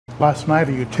Last night,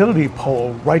 a utility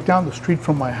pole right down the street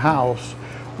from my house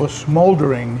was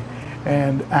smoldering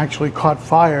and actually caught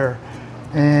fire,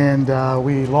 and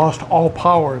we lost all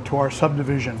power to our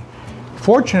subdivision.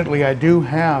 Fortunately, I do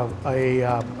have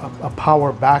a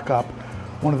power backup,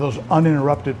 one of those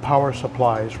uninterrupted power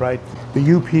supplies, right? The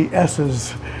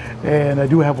UPSs, and I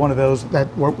do have one of those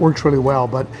that works really well.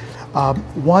 But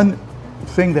one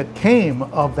thing that came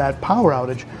of that power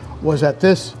outage was that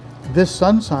this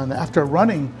SunSun, after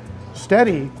running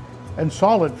steady and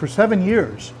solid for 7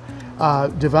 years,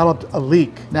 developed a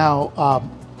leak. Now,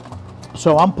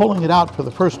 so I'm pulling it out for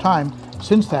the first time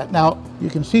since that. Now, you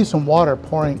can see some water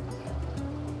pouring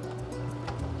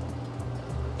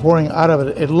out of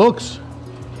it. It looks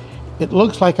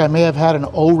like I may have had an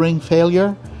O-ring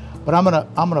failure, but I'm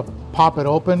gonna pop it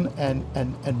open and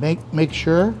make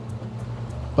sure.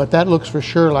 But that looks for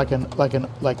sure like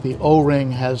the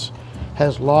O-ring has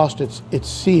lost its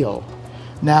seal.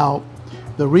 Now,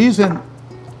 the reason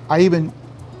I even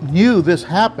knew this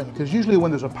happened, because usually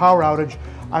when there's a power outage,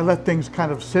 I let things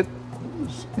kind of sit,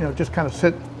 just kind of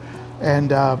sit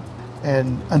and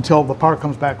until the power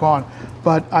comes back on.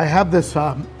 But I have this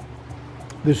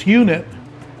this unit.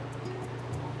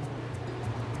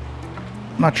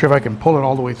 I'm not sure if I can pull it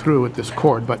all the way through with this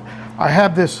cord, but I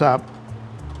have this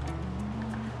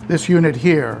this unit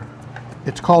here.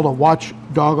 It's called a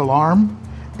watchdog alarm,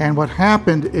 and what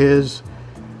happened is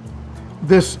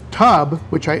this tub,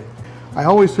 which I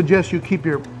always suggest you keep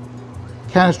your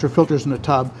canister filters in the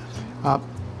tub,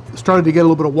 started to get a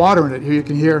little bit of water in it. Here you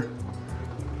can hear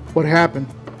what happened.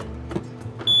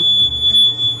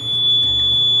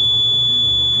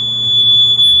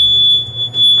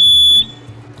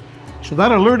 So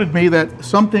that alerted me that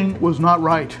something was not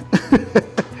right.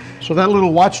 So that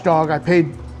little watchdog, I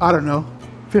paid, I don't know,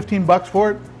 15 bucks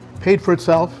for it, paid for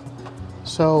itself.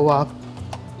 So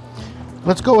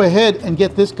let's go ahead and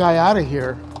get this guy out of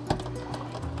here.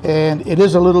 And it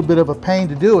is a little bit of a pain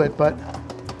to do it, but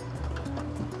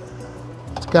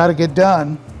it's got to get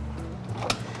done.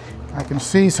 I can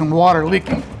see some water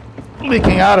leaking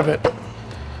out of it.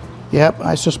 Yep,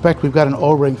 I suspect we've got an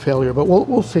O-ring failure, but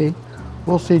we'll see.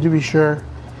 We'll see to be sure.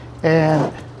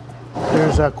 And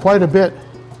there's quite a bit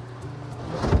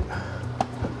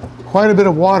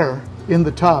of water in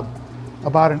the tub,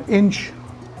 about an inch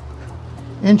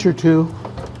or two.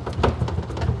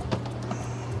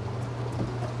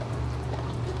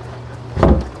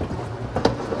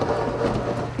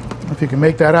 If you can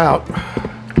make that out.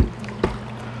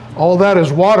 All that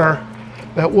is water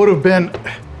that would have been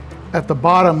at the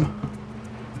bottom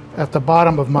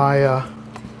of my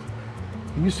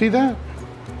can you see that?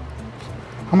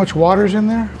 How much water's in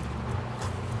there?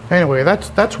 Anyway,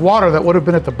 that's water that would have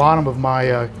been at the bottom of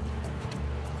my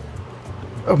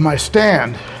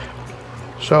stand.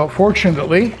 So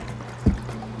fortunately,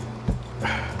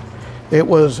 it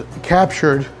was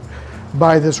captured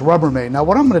by this Rubbermaid. Now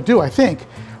what I'm going to do, I think,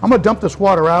 I'm going to dump this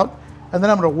water out, and then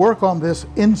I'm going to work on this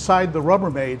inside the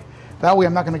Rubbermaid. That way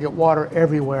I'm not going to get water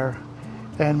everywhere.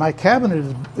 And my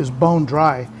cabinet is bone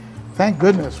dry. Thank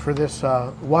goodness for this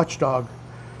watchdog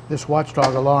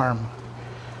alarm.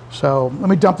 So let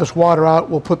me dump this water out.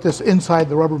 We'll put this inside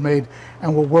the Rubbermaid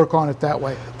and we'll work on it that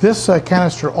way. This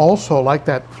canister also, like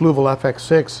that Fluval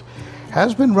FX6,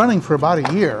 has been running for about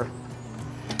a year.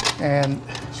 And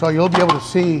so you'll be able to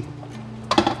see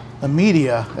the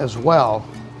media as well.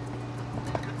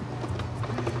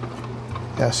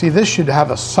 Yeah, see, this should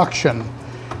have a suction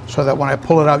so that when I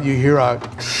pull it out, you hear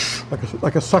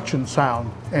like a suction sound,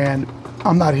 and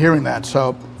I'm not hearing that,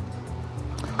 so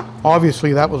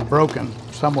obviously that was broken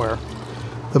somewhere.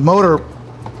 The motor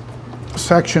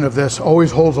section of this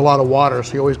always holds a lot of water,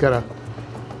 so you always got to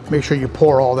make sure you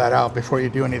pour all that out before you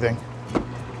do anything.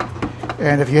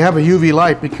 And if you have a UV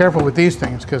light, be careful with these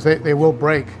things, because they will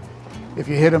break if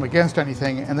you hit them against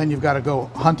anything, and then you've got to go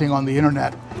hunting on the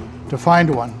internet to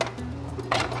find one.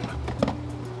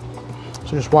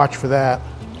 So just watch for that.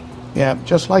 Yeah,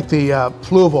 just like the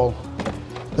Fluval,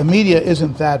 the media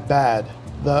isn't that bad.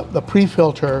 The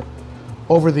pre-filter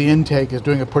over the intake is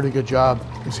doing a pretty good job.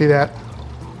 You see that?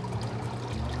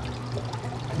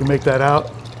 You can make that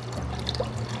out.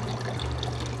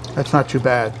 That's not too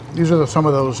bad. These are some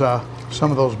of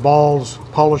those balls,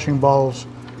 polishing balls,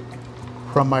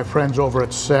 from my friends over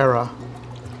at Sarah.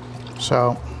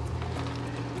 So,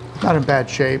 not in bad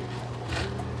shape.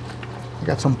 I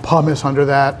got some pumice under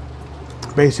that,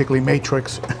 basically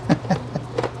matrix.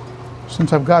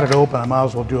 Since I've got it open, I might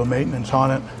as well do a maintenance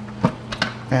on it.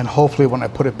 And hopefully when I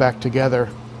put it back together,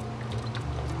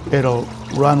 it'll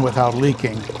run without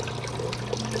leaking.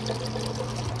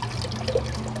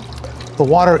 The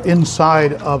water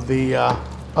inside of the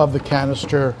of the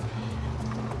canister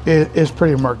is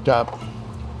pretty murked up.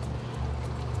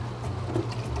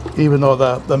 Even though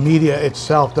the media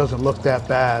itself doesn't look that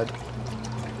bad.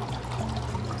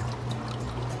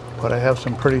 But I have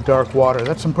some pretty dark water.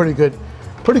 That's some pretty good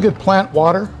plant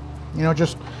water. You know,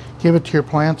 just give it to your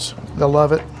plants. They'll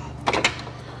love it.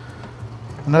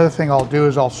 Another thing I'll do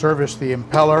is I'll service the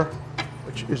impeller,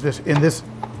 which is in this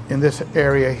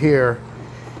area here.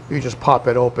 You just pop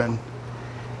it open.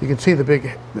 You can see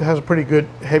it has a pretty good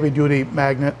heavy-duty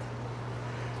magnet.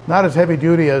 Not as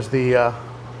heavy-duty as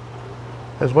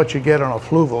as what you get on a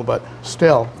fluval, but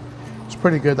still, it's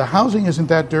pretty good. The housing isn't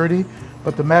that dirty,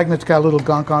 but the magnet's got a little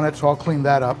gunk on it, so I'll clean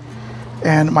that up.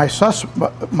 And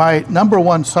my number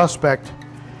one suspect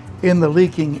in the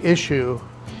leaking issue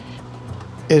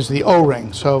is the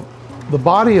O-ring. So the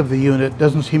body of the unit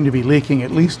doesn't seem to be leaking,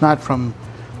 at least not from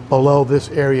below this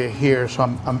area here. So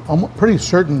I'm pretty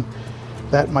certain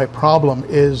that my problem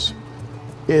is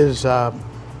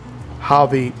how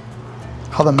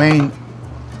the main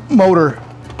motor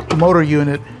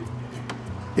unit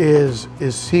is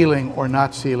sealing or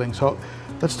not sealing. So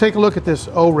let's take a look at this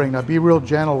O-ring. Now be real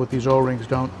gentle with these O-rings.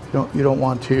 You don't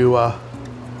want to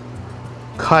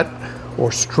cut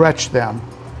or stretch them.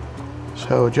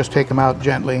 So just take them out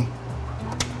gently.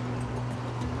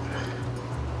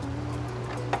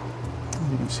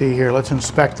 You can see here, let's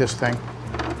inspect this thing.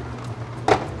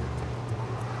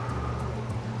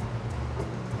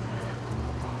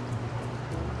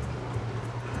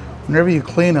 Whenever you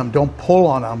clean them, don't pull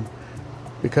on them,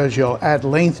 because you'll add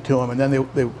length to them and then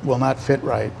they will not fit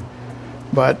right.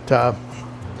 But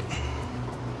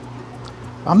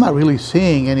I'm not really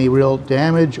seeing any real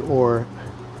damage or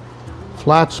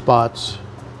flat spots,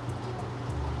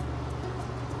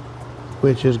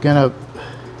 which is gonna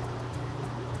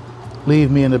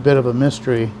leave me in a bit of a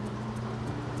mystery.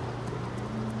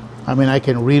 I mean, I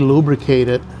can re-lubricate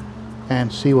it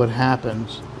and see what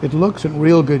happens. It looks in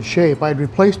real good shape. I'd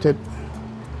replaced it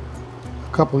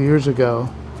a couple years ago,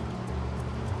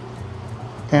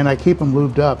 and I keep them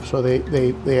lubed up so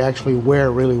they actually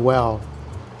wear really well.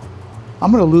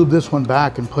 I'm going to lube this one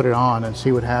back and put it on and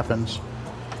see what happens,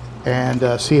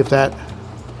 and see if that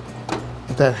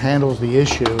handles the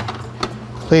issue.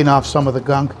 Clean off some of the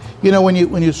gunk. You know, when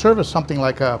you service something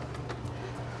like a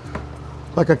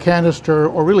canister,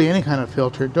 or really any kind of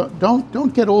filter,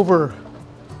 don't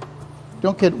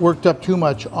get worked up too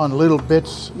much on little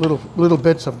bits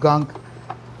of gunk.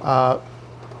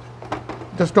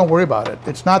 Just don't worry about it.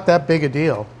 It's not that big a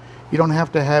deal. You don't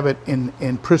have to have it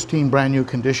in pristine, brand new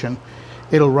condition.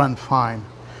 It'll run fine.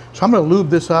 So I'm going to lube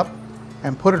this up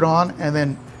and put it on, and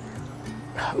then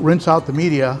rinse out the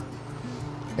media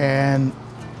and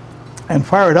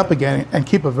fire it up again, and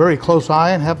keep a very close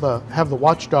eye, and have the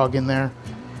watchdog in there,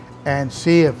 and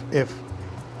see if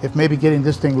maybe getting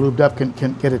this thing lubed up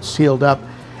can get it sealed up,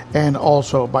 and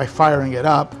also by firing it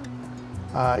up,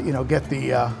 you know, get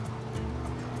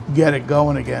it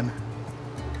going again.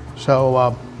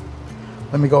 So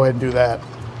let me go ahead and do that.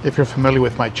 If you're familiar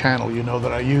with my channel, you know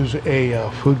that I use a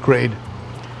food grade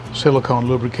silicone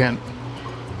lubricant.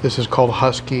 This is called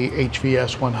Husky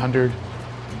HVS 100,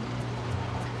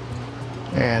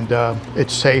 and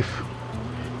it's safe,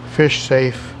 fish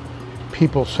safe,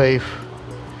 people safe,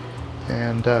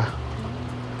 and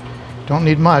don't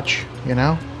need much, you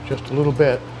know, just a little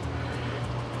bit.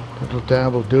 A little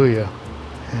dab will do you,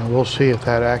 and we'll see if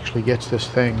that actually gets this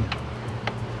thing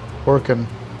working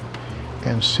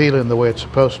and sealing the way it's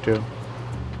supposed to.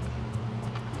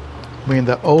 I mean,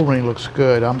 the O-ring looks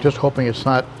good. I'm just hoping it's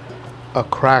not a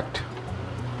cracked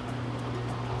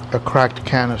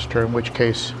canister, in which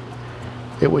case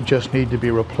it would just need to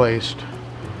be replaced.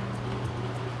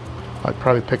 I'd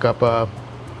probably pick up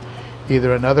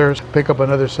either another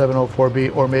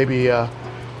 704B, or maybe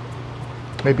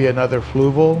another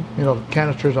fluval, you know,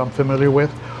 canisters I'm familiar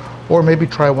with, or maybe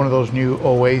try one of those new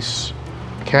Oasis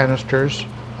canisters.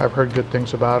 I've heard good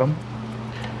things about them,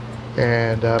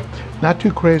 and not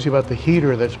too crazy about the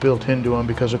heater that's built into them,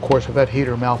 because of course if that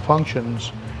heater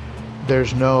malfunctions,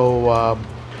 there's no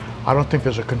I don't think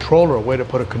there's a way to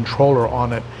put a controller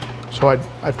on it, so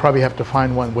I'd probably have to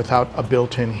find one without a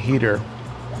built-in heater.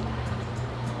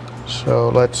 So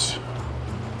let's,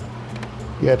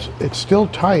 yeah, it's still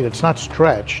tight, it's not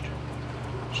stretched,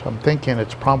 so I'm thinking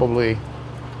it's probably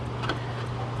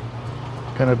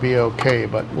gonna be okay,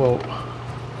 but we'll,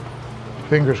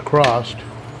 fingers crossed.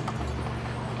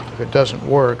 If it doesn't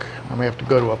work, I may have to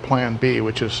go to a plan B,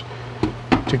 which is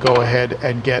to go ahead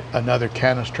and get another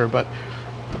canister. But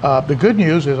the good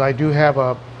news is I do have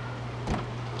a,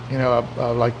 you know,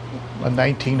 like a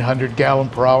 1900 gallon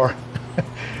per hour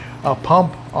a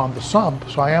pump on the sump,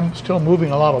 so I am still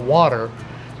moving a lot of water,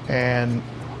 and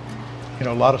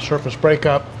a lot of surface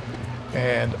breakup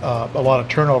and a lot of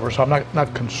turnover. So I'm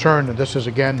not concerned. And this is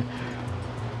again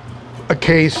a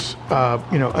case,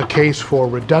 a case for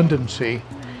redundancy.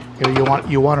 You want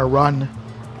to run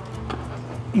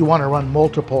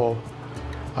multiple.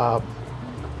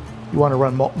 You want to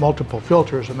run multiple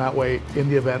filters, and that way, in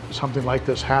the event something like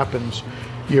this happens,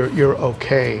 you're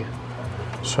okay.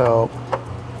 So,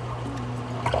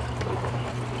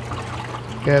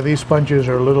 yeah, these sponges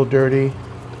are a little dirty,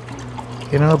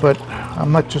 but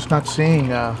I'm just not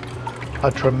seeing a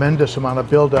tremendous amount of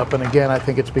buildup. And again, I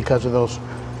think it's because of those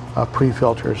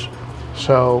pre-filters.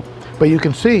 So, but you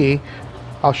can see,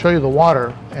 I'll show you the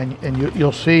water, and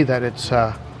you'll see that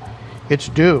it's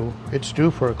due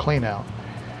for a clean out.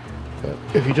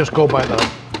 If you just go by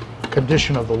the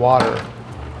condition of the water.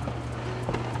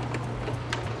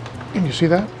 Can you see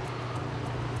that?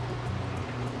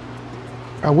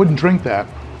 I wouldn't drink that.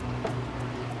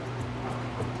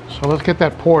 So let's get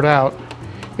that poured out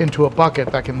into a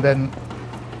bucket that can then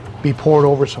be poured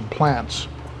over some plants.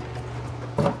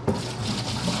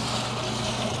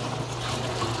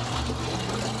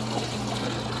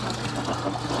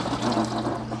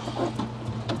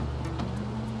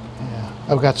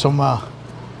 I've got some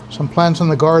plants in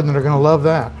the garden that are going to love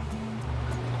that.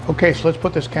 Okay, so let's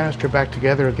put this canister back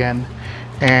together again,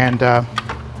 and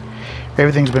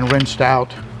everything's been rinsed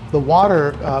out. The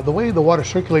water, the way the water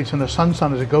circulates in the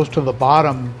SunSun is it goes to the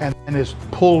bottom and is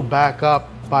pulled back up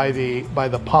by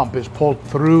the pump, is pulled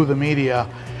through the media.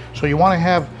 So you want to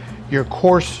have your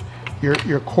coarse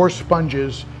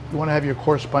sponges. You want to have your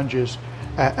coarse sponges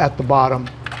at the bottom.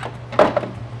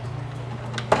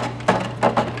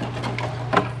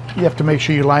 You have to make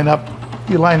sure you line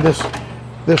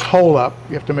this hole up.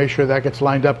 You have to make sure that gets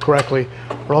lined up correctly,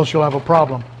 or else you'll have a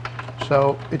problem.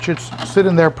 So it should sit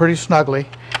in there pretty snugly.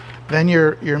 Then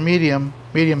your medium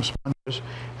sponges,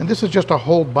 and this is just a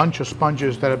whole bunch of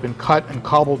sponges that have been cut and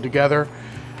cobbled together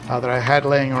that I had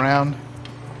laying around.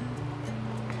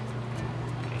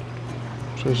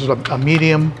 So this is a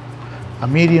medium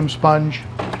sponge.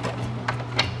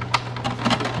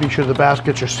 Be sure the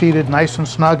baskets are seated nice and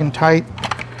snug and tight.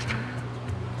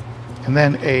 And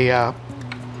then a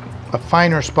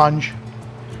finer sponge,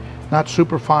 not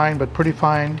super fine, but pretty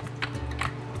fine.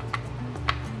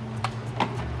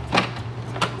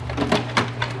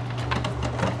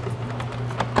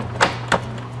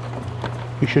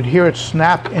 You should hear it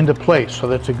snap into place so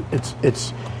that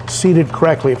it's seated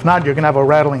correctly. If not, you're going to have a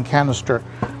rattling canister.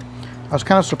 I was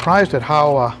kind of surprised at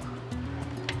how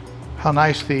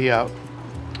nice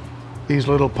these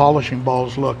little polishing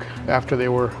balls look after they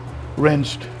were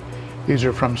rinsed. These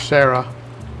are from Sarah.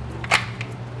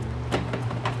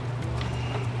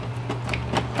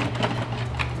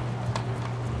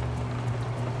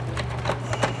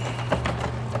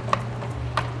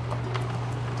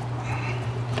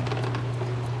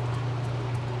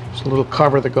 It's a little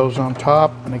cover that goes on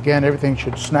top, and again, everything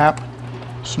should snap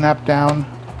down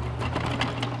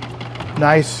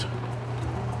nice,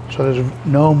 so there's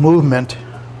no movement.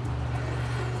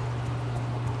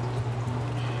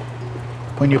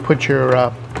 When you put your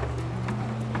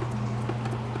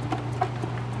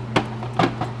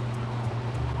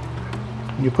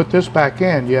when you put this back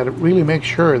in, you got to really make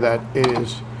sure that it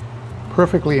is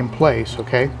perfectly in place.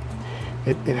 Okay,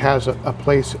 it has a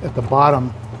place at the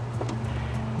bottom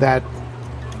that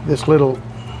this little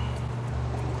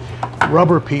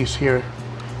rubber piece here,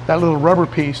 that little rubber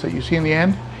piece that you see in the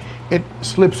end, it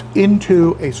slips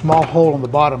into a small hole in the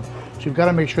bottom. So you've got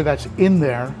to make sure that's in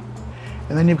there.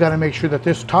 And then you've got to make sure that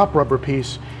this top rubber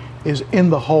piece is in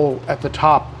the hole at the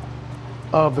top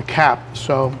of the cap.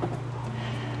 So,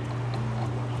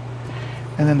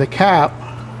 and then the cap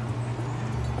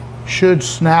should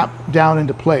snap down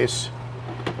into place.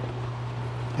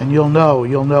 And you'll know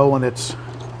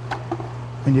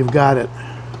when you've got it.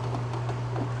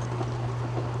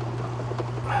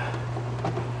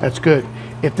 That's good.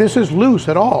 If this is loose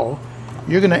at all,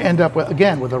 you're going to end up with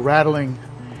a rattling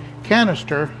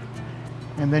canister.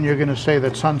 And then you're going to say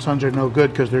that SunSuns are no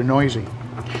good because they're noisy.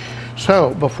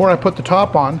 So before I put the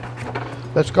top on,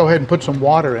 let's go ahead and put some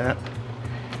water in it.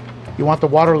 You want the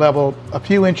water level a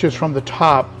few inches from the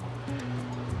top.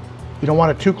 You don't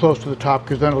want it too close to the top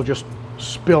because then it'll just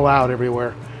spill out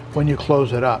everywhere when you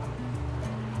close it up.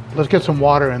 Let's get some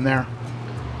water in there.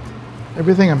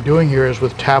 Everything I'm doing here is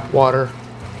with tap water.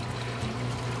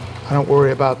 I don't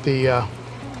worry about the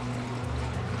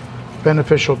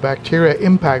beneficial bacteria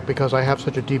impact because I have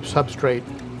such a deep substrate.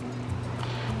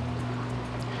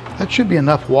 That should be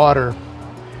enough water.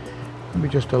 Maybe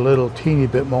just a little teeny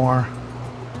bit more.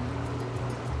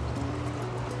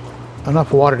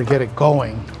 enough water to get it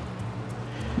going.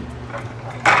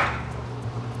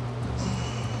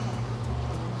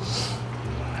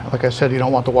 Like I said, you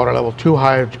don't want the water level too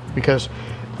high, because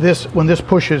when this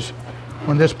pushes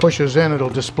in, it'll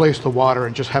displace the water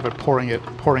and just have it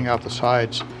pouring out the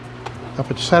sides.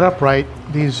 If it's set up right,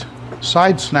 these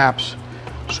side snaps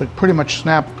should pretty much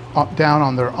snap down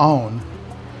on their own.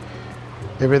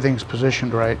 Everything's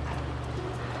positioned right.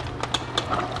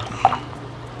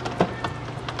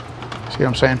 See what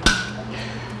I'm saying?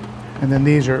 And then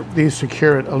these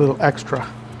secure it a little extra.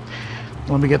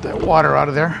 Let me get that water out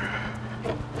of there.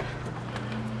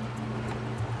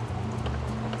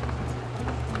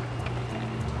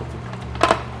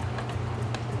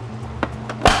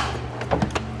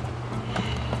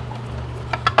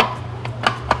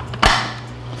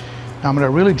 Now I'm going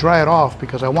to really dry it off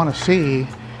because I want to see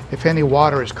if any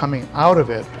water is coming out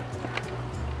of it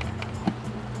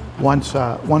once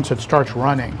it starts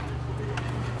running.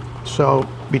 So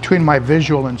between my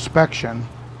visual inspection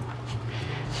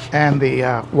and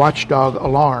the watchdog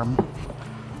alarm,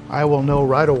 I will know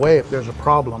right away if there's a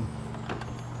problem.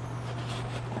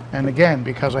 And again,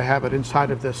 because I have it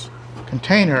inside of this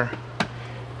container,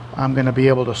 I'm going to be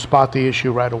able to spot the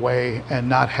issue right away and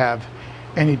not have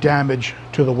any damage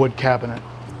to the wood cabinet.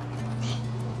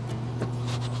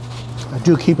 I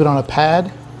do keep it on a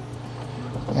pad,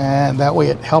 and that way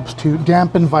it helps to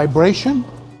dampen vibration.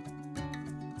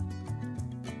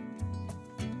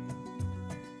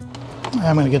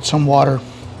 I'm going to get some water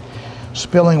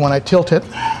spilling when I tilt it.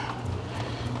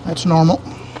 That's normal.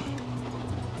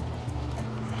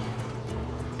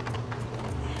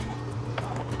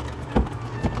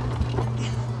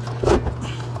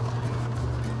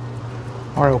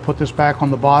 All right, we'll put this back on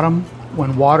the bottom.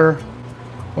 When water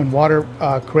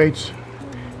creates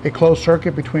a closed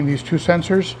circuit between these two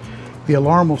sensors, the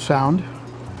alarm will sound.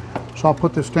 So I'll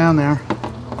put this down there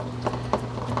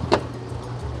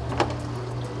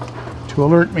to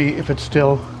alert me if it's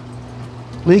still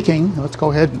leaking. Let's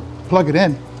go ahead and plug it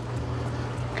in.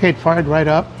 Okay, it fired right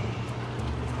up.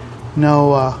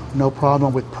 No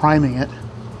problem with priming it.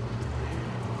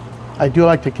 I do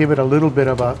like to give it a little bit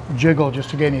of a jiggle just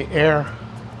to get any air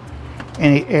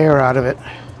out of it.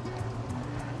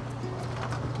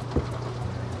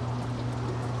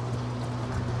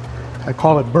 I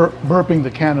call it burping the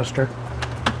canister.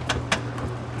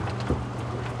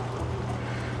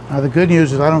 Now the good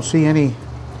news is I don't see any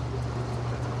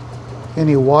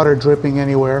water dripping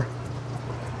anywhere.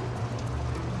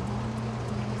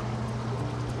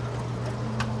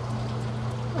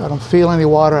 I don't feel any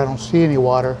water, I don't see any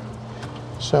water.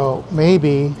 So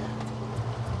maybe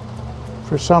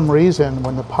for some reason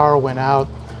when the power went out,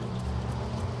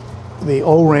 the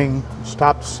O-ring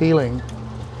stopped sealing,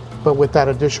 but with that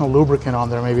additional lubricant on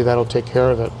there, maybe that'll take care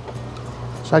of it.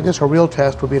 So I guess a real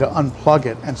test would be to unplug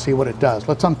it and see what it does.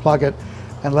 Let's unplug it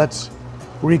and let's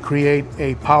recreate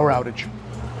a power outage.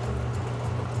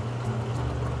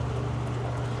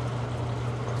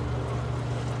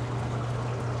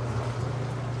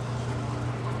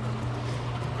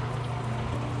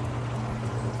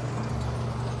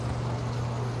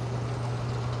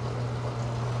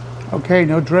 Okay,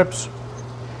 no drips.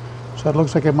 So it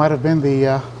looks like it might have been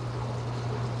a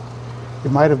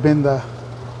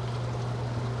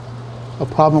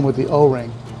problem with the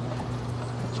O-ring.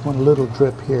 There's one little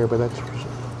drip here, but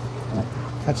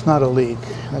that's not a leak.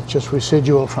 That's just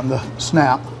residual from the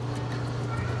snap.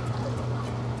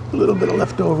 A little bit of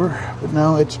leftover, but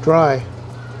no, it's dry.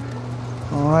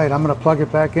 All right, I'm going to plug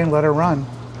it back in, let it run,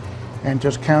 and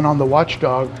just count on the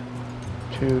watchdog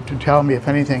to tell me if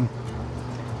anything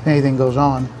goes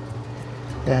on.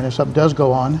 And if something does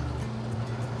go on,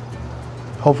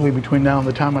 hopefully between now and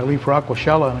the time I leave for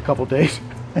Aquashella in a couple days,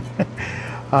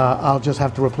 I'll just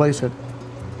have to replace it.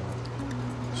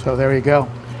 So there you go.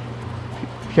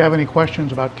 If you have any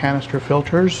questions about canister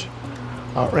filters,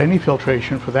 or any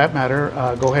filtration for that matter,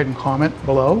 go ahead and comment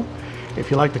below.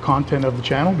 If you like the content of the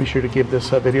channel, be sure to give this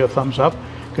video a thumbs up.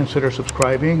 Consider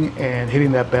subscribing and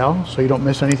hitting that bell so you don't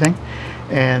miss anything.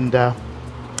 And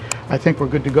I think we're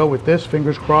good to go with this.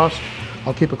 Fingers crossed.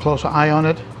 I'll keep a close eye on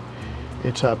it.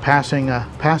 It's a passing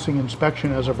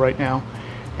inspection as of right now,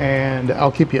 and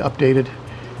I'll keep you updated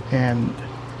and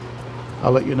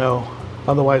I'll let you know.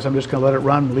 Otherwise, I'm just going to let it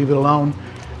run, leave it alone.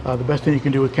 The best thing you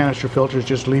can do with canister filters is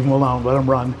just leave them alone, let them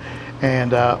run,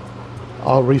 and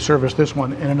I'll reservice this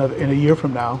one in a year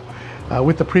from now.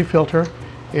 With the pre-filter,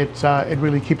 it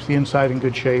really keeps the inside in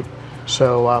good shape,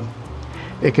 so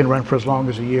it can run for as long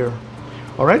as a year.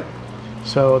 All right.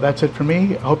 So that's it for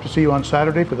me. I hope to see you on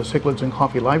Saturday for the Cichlids and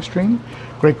Coffee live stream.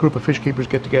 Great group of fish keepers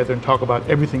get together and talk about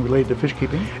everything related to fish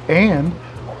keeping. And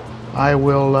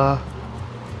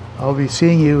I'll be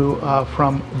seeing you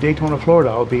from Daytona, Florida.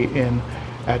 I'll be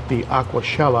at the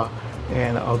Aquashella,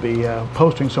 and I'll be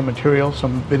posting some material,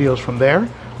 some videos from there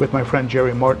with my friend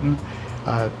Jerry Martin.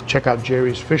 Check out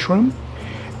Jerry's Fish Room.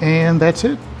 And that's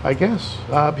it, I guess.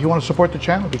 If you want to support the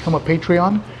channel, become a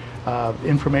Patreon.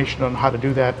 Information on how to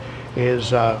do that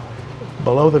is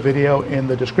below the video in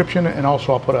the description, and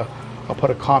also I'll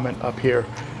put a comment up here,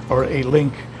 or a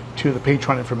link to the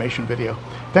Patreon information video.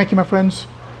 Thank you, my friends.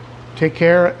 Take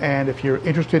care, and if you're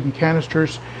interested in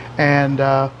canisters and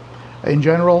in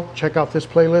general, check out this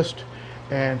playlist,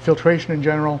 and filtration in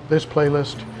general, this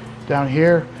playlist down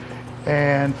here.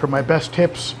 And for my best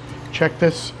tips, check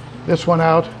this one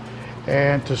out,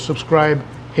 and to subscribe,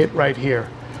 hit right here.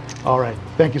 All right,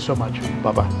 thank you so much.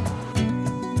 Bye-bye.